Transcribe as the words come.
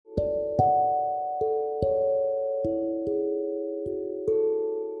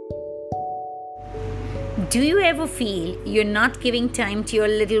Do you ever feel you're not giving time to your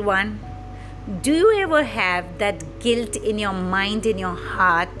little one? Do you ever have that guilt in your mind, in your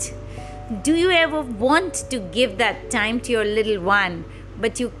heart? Do you ever want to give that time to your little one,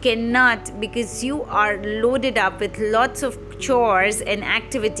 but you cannot because you are loaded up with lots of chores and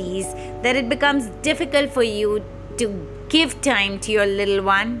activities that it becomes difficult for you to give time to your little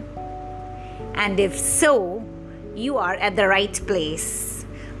one? And if so, you are at the right place.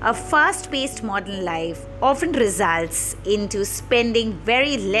 A fast-paced modern life often results into spending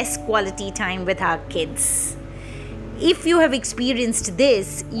very less quality time with our kids. If you have experienced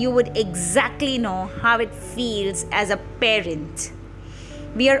this, you would exactly know how it feels as a parent.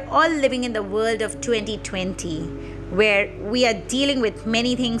 We are all living in the world of 2020, where we are dealing with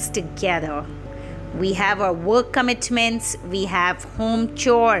many things together. We have our work commitments, we have home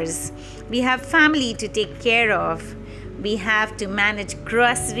chores, we have family to take care of. We have to manage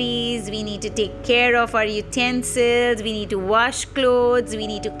groceries, we need to take care of our utensils, we need to wash clothes, we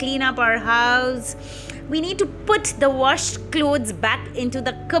need to clean up our house, we need to put the washed clothes back into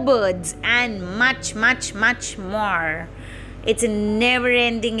the cupboards, and much, much, much more. It's a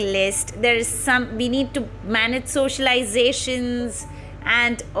never-ending list. We need to manage socializations,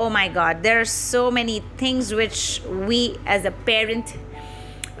 and oh my God, there are so many things which we as a parent,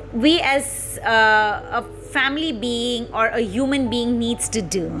 we as a family being or a human being needs to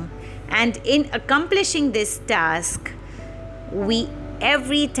do. And in accomplishing this task, we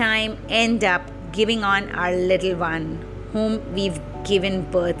every time end up giving on our little one whom we've given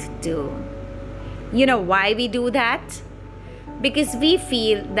birth to. You know why we do that? Because we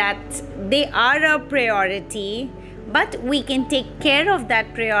feel that they are a priority, but we can take care of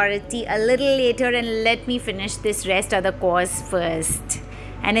that priority a little later, and let me finish this rest of the course first.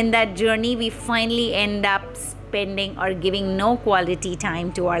 And in that journey, we finally end up spending or giving no quality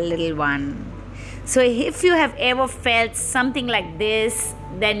time to our little one. So if you have ever felt something like this,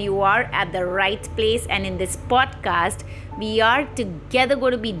 then you are at the right place. And in this podcast, we are together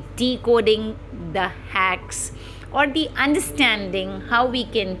going to be decoding the hacks or the understanding how we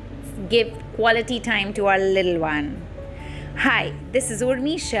can give quality time to our little one. Hi, this is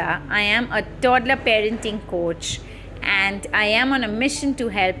Urmisha. I am a toddler parenting coach, and I am on a mission to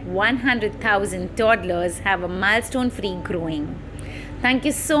help 100,000 toddlers have a milestone-free growing. Thank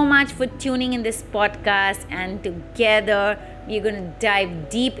you so much for tuning in this podcast, and together we're going to dive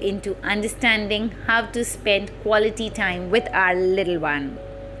deep into understanding how to spend quality time with our little one.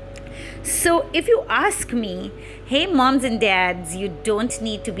 So if you ask me, hey moms and dads, you don't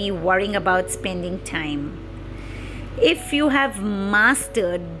need to be worrying about spending time. If you have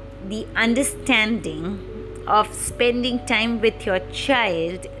mastered the understanding of spending time with your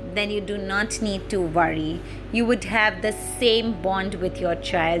child, then you do not need to worry. You would have the same bond with your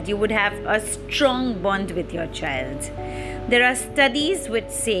child. You would have a strong bond with your child. There are studies which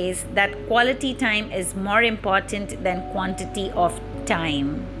says that quality time is more important than quantity of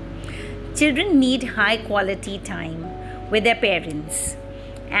time. Children need high quality time with their parents,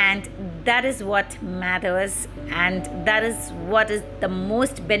 and that is what matters, and that is what is the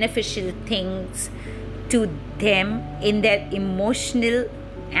most beneficial things to them in their emotional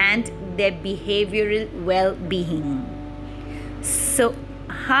and their behavioral well-being. So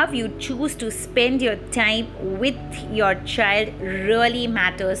how you choose to spend your time with your child really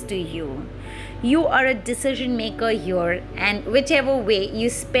matters to you. You are a decision maker here, and whichever way you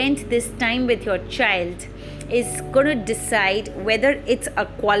spend this time with your child is going to decide whether it's a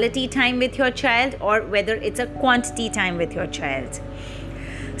quality time with your child or whether it's a quantity time with your child.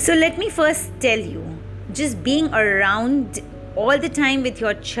 So let me first tell you, just being around all the time with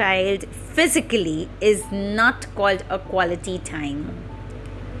your child physically is not called a quality time.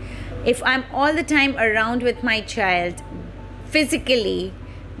 If I'm all the time around with my child physically,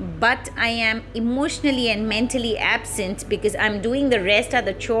 but I am emotionally and mentally absent because I'm doing the rest of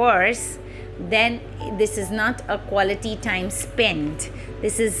the chores, then this is not a quality time spent.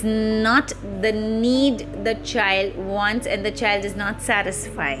 This is not the need the child wants, and the child is not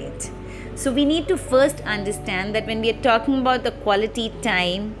satisfied. So we need to first understand that when we are talking about the quality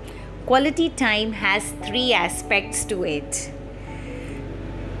time has three aspects to it.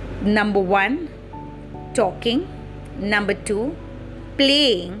 Number one, talking. Number two,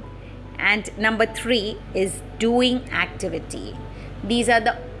 playing. And number three is doing activity. These are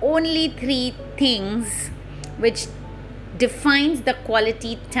the only three things which defines the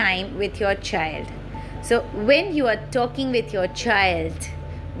quality time with your child. So when you are talking with your child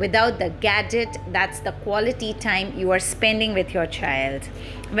without the gadget, that's the quality time you are spending with your child.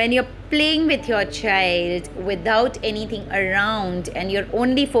 When you're playing with your child without anything around and you're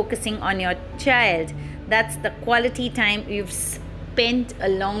only focusing on your child, That's the quality time you've spent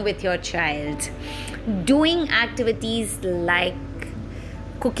along with your child. Doing activities like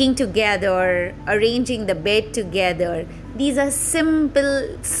cooking together, arranging the bed together. These are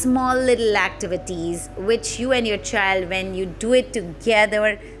simple, small little activities which you and your child, when you do it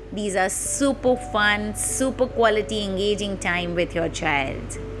together, these are super fun, super quality, engaging time with your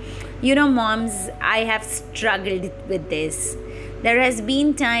child. Moms, I have struggled with this. There has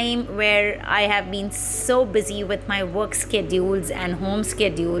been time where I have been so busy with my work schedules and home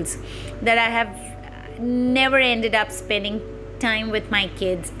schedules that I have never ended up spending time with my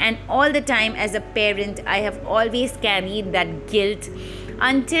kids, and all the time as a parent I have always carried that guilt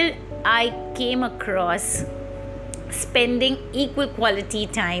until I came across spending equal quality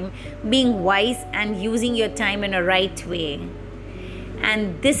time, being wise and using your time in a right way.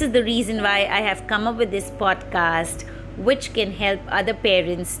 And this is the reason why I have come up with this podcast, which can help other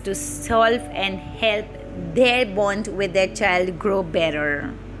parents to solve and help their bond with their child grow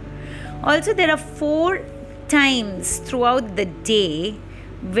better. Also, there are 4 times throughout the day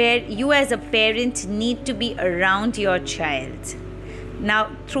where you as a parent need to be around your child.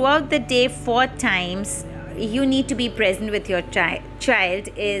 Now, throughout the day, 4 times you need to be present with your child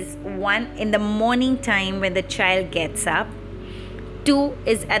is 1 in the morning time when the child gets up, 2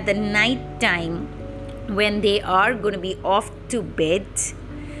 is at the night time when they are going to be off to bed,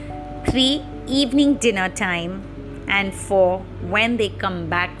 3 evening dinner time, and 4 when they come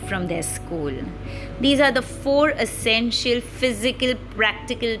back from their school. These are the 4 essential physical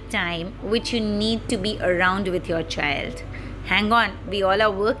practical time which you need to be around with your child. Hang on, we all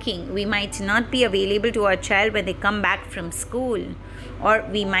are working. We might not be available to our child when they come back from school, or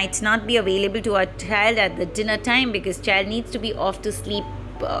we might not be available to our child at the dinner time because child needs to be off to sleep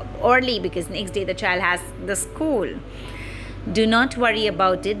early because next day the child has the school. Do not worry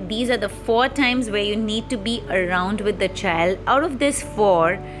about it. These are the 4 times where you need to be around with the child. Out of this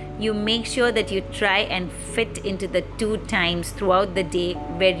 4, you make sure that you try and fit into the 2 times throughout the day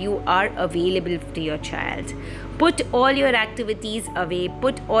where you are available to your child. Put all your activities away,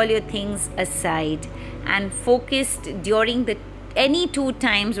 put all your things aside, and focus during the any 2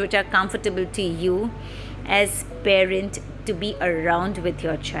 times which are comfortable to you as parent to be around with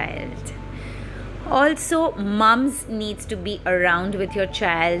your child. Also, mums needs to be around with your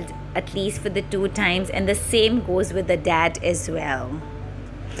child at least for the 2 times, and the same goes with the dad as well.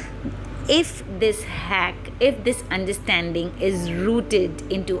 If this hack, if this understanding is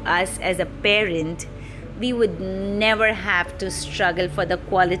rooted into us as a parent, we would never have to struggle for the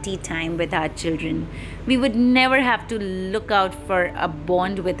quality time with our children. We would never have to look out for a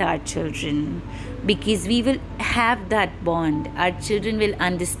bond with our children, because we will have that bond. Our children will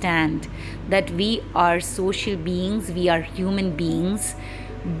understand that we are social beings, we are human beings.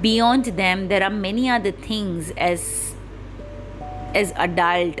 Beyond them, there are many other things as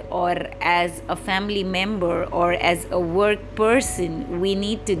adult or as a family member or as a work person we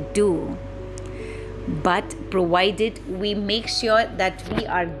need to do. But provided we make sure that we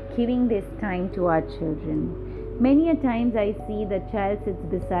are giving this time to our children. Many a times I see the child sits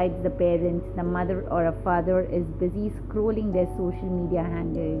beside the parent, the mother or a father is busy scrolling their social media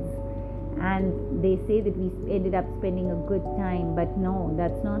handles, and they say that we ended up spending a good time, but no,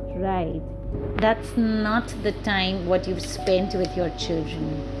 that's not right. That's not the time what you've spent with your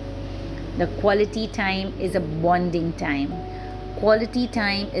children. The quality time is a bonding time. Quality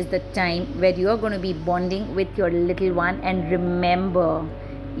time is the time where you are going to be bonding with your little one, and remember,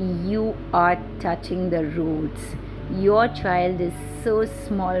 you are touching the roots. Your child is so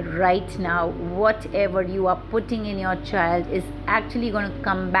small right now. Whatever you are putting in your child is actually going to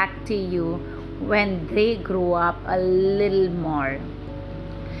come back to you when they grow up a little more.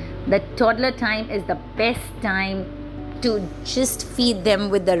 The toddler time is the best time to just feed them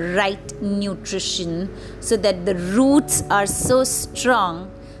with the right nutrition so that the roots are so strong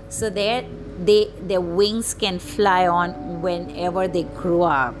so that their wings can fly on whenever they grow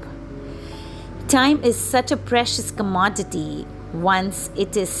up. Time is such a precious commodity. Once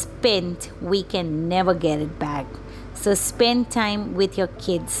it is spent, we can never get it back. So spend time with your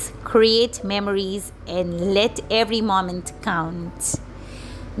kids, create memories, and let every moment count.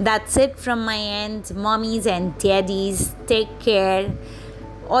 That's it from my end, mommies and daddies. Take care.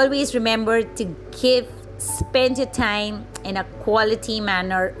 Always remember to spend your time in a quality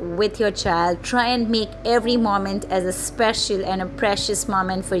manner with your child. Try and make every moment as a special and a precious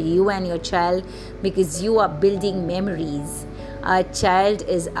moment for you and your child, because you are building memories. Our child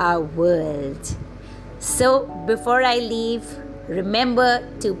is our world. So before I leave, remember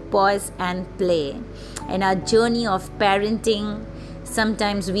to pause and play. In our journey of parenting,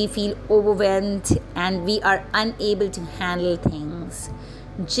 Sometimes we feel overwhelmed and we are unable to handle things.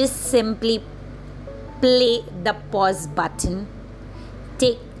 Just simply play the pause button,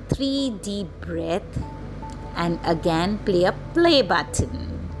 take 3 deep breaths, and again play a play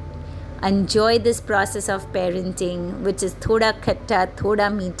button. Enjoy this process of parenting, which is thoda khatta, thoda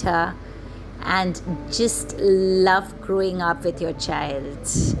meetha, and just love growing up with your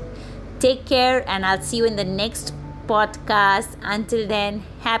child. Take care, and I'll see you in the next podcast. Until then,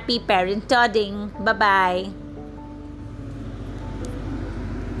 happy parenting. Bye-bye.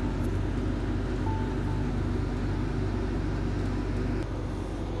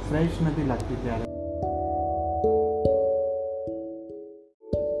 Fresh નથી લાગતી ત્યારે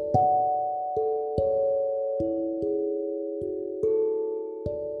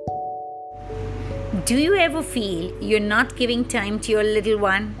Do you ever feel you're not giving time to your little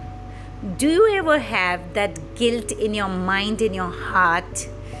one? Do you ever have that guilt in your mind, in your heart?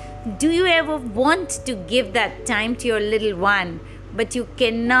 Do you ever want to give that time to your little one, but you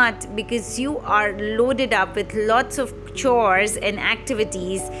cannot because you are loaded up with lots of chores and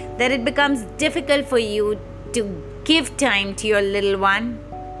activities that it becomes difficult for you to give time to your little one?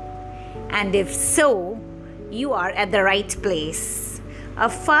 And if so, you are at the right place. A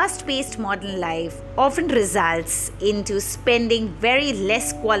fast-paced modern life often results into spending very less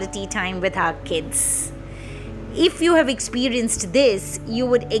quality time with our kids. If you have experienced this, you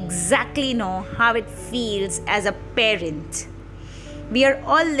would exactly know how it feels as a parent. We are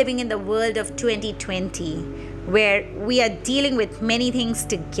all living in the world of 2020, where we are dealing with many things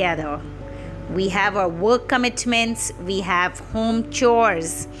together. We have our work commitments, we have home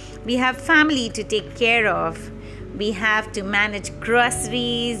chores, we have family to take care of. We have to manage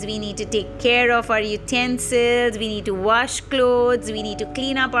groceries, we need to take care of our utensils, we need to wash clothes, we need to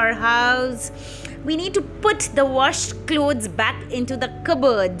clean up our house, we need to put the washed clothes back into the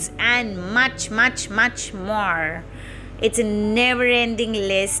cupboards, and much, much, much more. It's a never-ending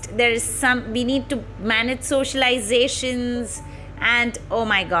list. We need to manage socializations, and oh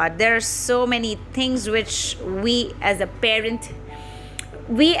my God, there are so many things which we as a parent,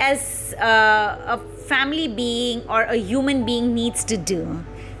 we as a family being or a human being needs to do.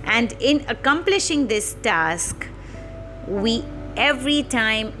 And in accomplishing this task, we every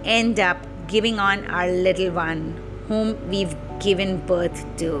time end up giving on our little one whom we've given birth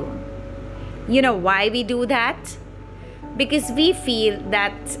to. You know why we do that? Because we feel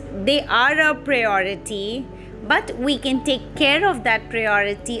that they are a priority, but we can take care of that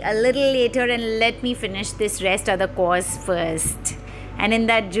priority a little later, and let me finish this rest of the course first. And in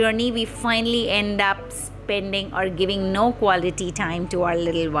that journey, we finally end up spending or giving no quality time to our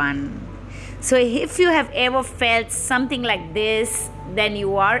little one. So if you have ever felt something like this, then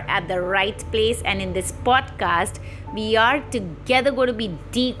you are at the right place. And in this podcast, we are together going to be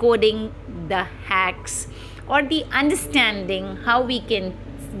decoding the hacks or the understanding how we can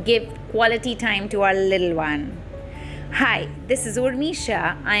give quality time to our little one. Hi, this is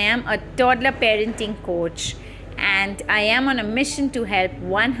Urmisha. I am a toddler parenting coach, and I am on a mission to help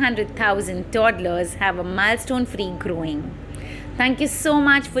 100,000 toddlers have a milestone-free growing. Thank you so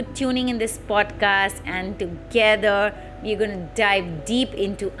much for tuning in this podcast, and together we're going to dive deep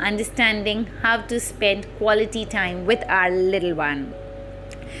into understanding how to spend quality time with our little one.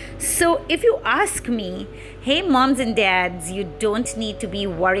 So if you ask me, hey moms and dads, you don't need to be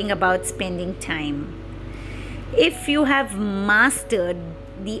worrying about spending time. If you have mastered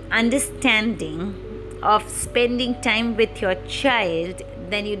the understanding of spending time with your child,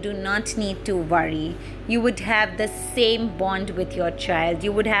 then you do not need to worry. You would have the same bond with your child.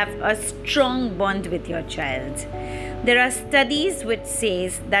 You would have a strong bond with your child. There are studies which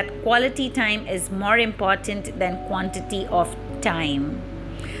says that quality time is more important than quantity of time.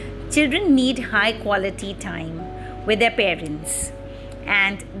 Children need high quality time with their parents,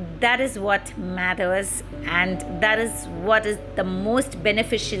 and that is what matters, and that is what is the most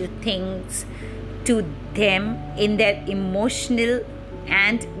beneficial things to them in their emotional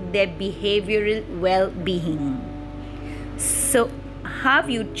and their behavioral well-being. So how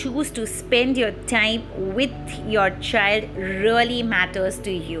you choose to spend your time with your child really matters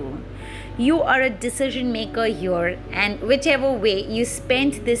to you. You are a decision maker here, and whichever way you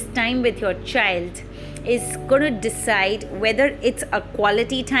spend this time with your child is going to decide whether it's a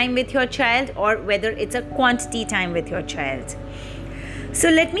quality time with your child or whether it's a quantity time with your child. So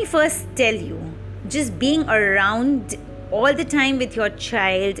let me first tell you, just being around all the time with your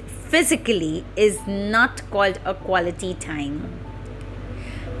child physically is not called a quality time.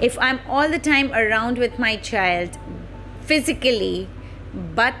 If I'm all the time around with my child physically,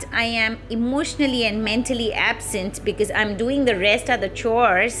 but I am emotionally and mentally absent because I'm doing the rest of the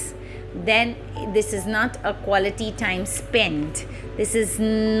chores, then this is not a quality time spent. This is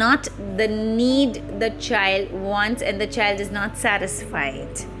not the need the child wants, and the child is not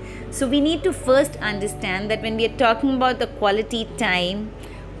satisfied. So we need to first understand that when we are talking about the quality time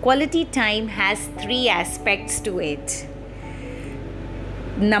has three aspects to it.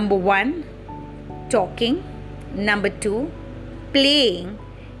 Number one, talking. Number two, playing.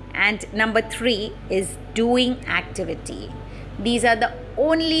 And number three is doing activity. These are the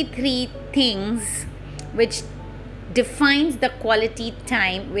only three things which defines the quality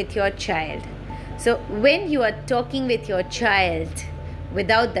time with your child. So when you are talking with your child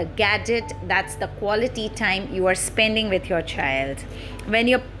without the gadget, that's the quality time you are spending with your child. When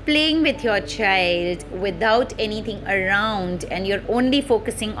you're playing with your child without anything around and you're only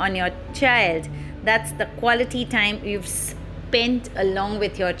focusing on your child, that's the quality time you've spent along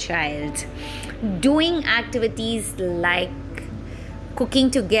with your child. Doing activities like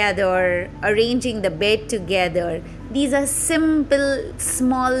cooking together, arranging the bed together, these are simple,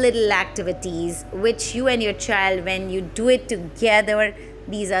 small little activities which you and your child, when you do it together,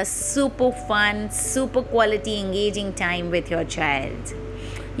 these are super fun, super quality, engaging time with your child.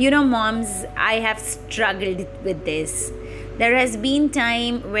 You know, moms, I have struggled with this. There has been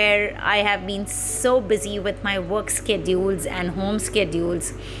time where I have been so busy with my work schedules and home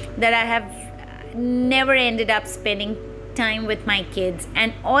schedules that I have never ended up spending time with my kids,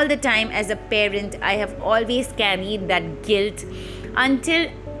 and all the time as a parent I have always carried that guilt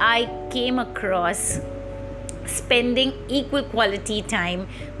until I came across spending equal quality time,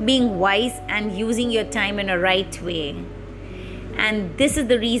 being wise and using your time in a right way. And this is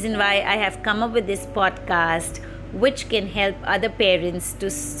the reason why I have come up with this podcast, which can help other parents to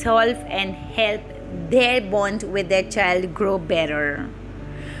solve and help their bond with their child grow better.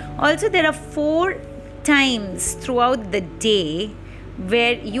 Also, there are 4 times throughout the day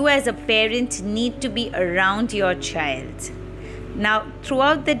where you as a parent need to be around your child. Now,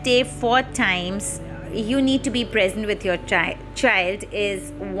 throughout the day, 4 times you need to be present with your child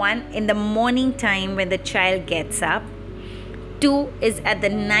is 1 in the morning time when the child gets up, 2 is at the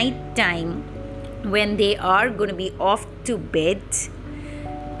night time when they are going to be off to bed,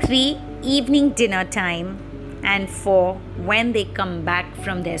 3 evening dinner time, and 4 when they come back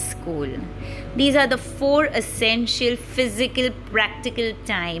from their school. These are the 4 essential physical, practical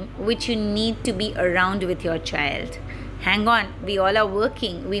time which you need to be around with your child. Hang on, we all are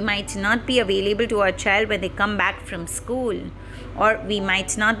working. We might not be available to our child when they come back from school, or we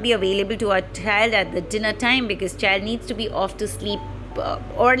might not be available to our child at the dinner time because child needs to be off to sleep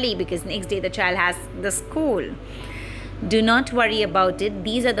early because next day the child has the school. Do not worry about it.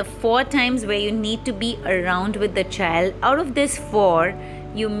 These are the 4 times where you need to be around with the child. Out of this 4,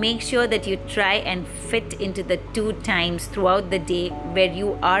 you make sure that you try and fit into the 2 times throughout the day where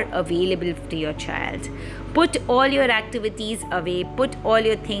you are available to your child. Put all your activities away, put all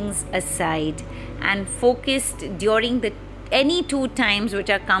your things aside, and focus during the any 2 times which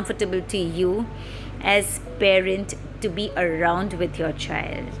are comfortable to you as parent to be around with your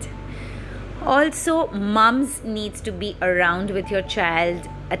child. Also, mums needs to be around with your child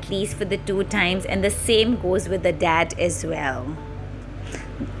at least for the 2 times, and the same goes with the dad as well.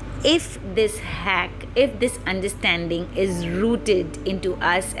 If this understanding is rooted into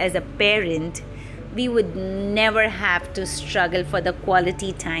us as a parent, we would never have to struggle for the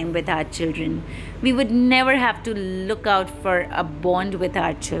quality time with our children. We would never have to look out for a bond with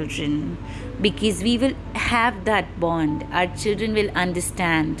our children, because we will have that bond. Our children will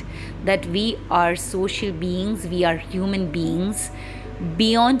understand that we are social beings, we are human beings.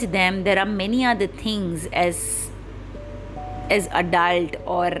 Beyond them, there are many other things as adult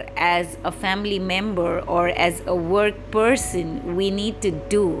or as a family member or as a work person we need to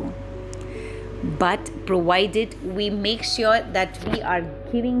do. But provided we make sure that we are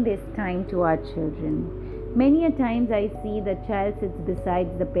giving this time to our children. Many a times I see the child sits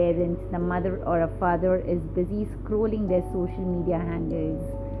beside the parent, the mother or a father is busy scrolling their social media handles,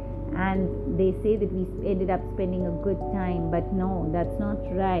 and they say that we ended up spending a good time, but no, that's not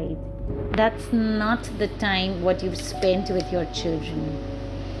right. That's not the time what you've spent with your children.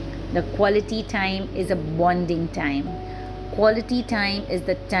 The quality time is a bonding time. Quality time is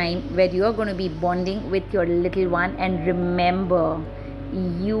the time where you are going to be bonding with your little one, and remember,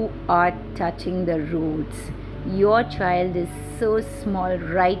 you are touching the roots. Your child is so small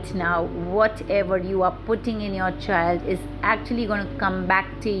right now. Whatever you are putting in your child is actually going to come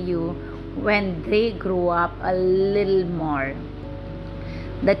back to you when they grow up a little more.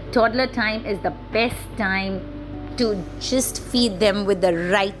 The toddler time is the best time to just feed them with the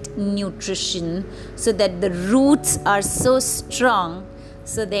right nutrition so that the roots are so strong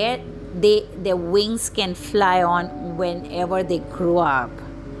so that their wings can fly on whenever they grow up.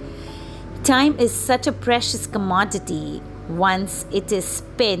 Time is such a precious commodity. Once it is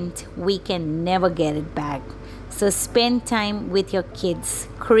spent, we can never get it back. So spend time with your kids,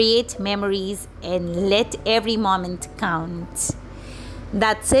 create memories, and let every moment count.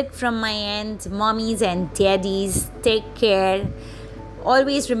 That's it from my end, mommies and daddies. Take care.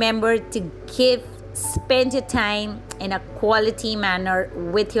 Always remember to spend your time in a quality manner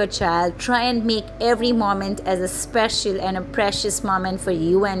with your child. Try and make every moment as a special and a precious moment for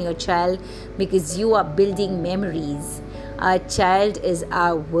you and your child, because you are building memories. Our child is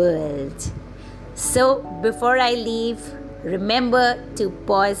our world. So before I leave, remember to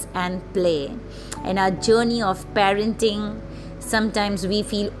pause and play. In our journey of parenting, sometimes we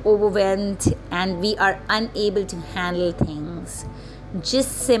feel overwhelmed and we are unable to handle things.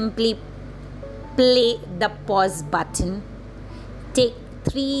 Just simply play the pause button, take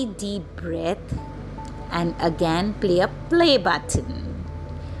 3 deep breaths, and again play a play button.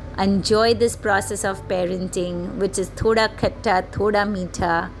 Enjoy this process of parenting, which is thoda khatta, thoda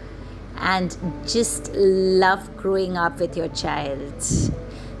meetha, and just love growing up with your child.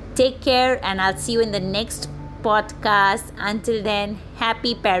 Take care, and I'll see you in the next podcast. Until then,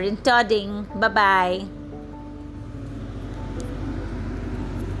 happy parenthooding. Bye-bye.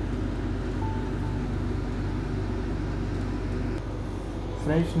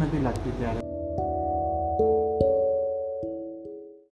 Fresh नदी लगती है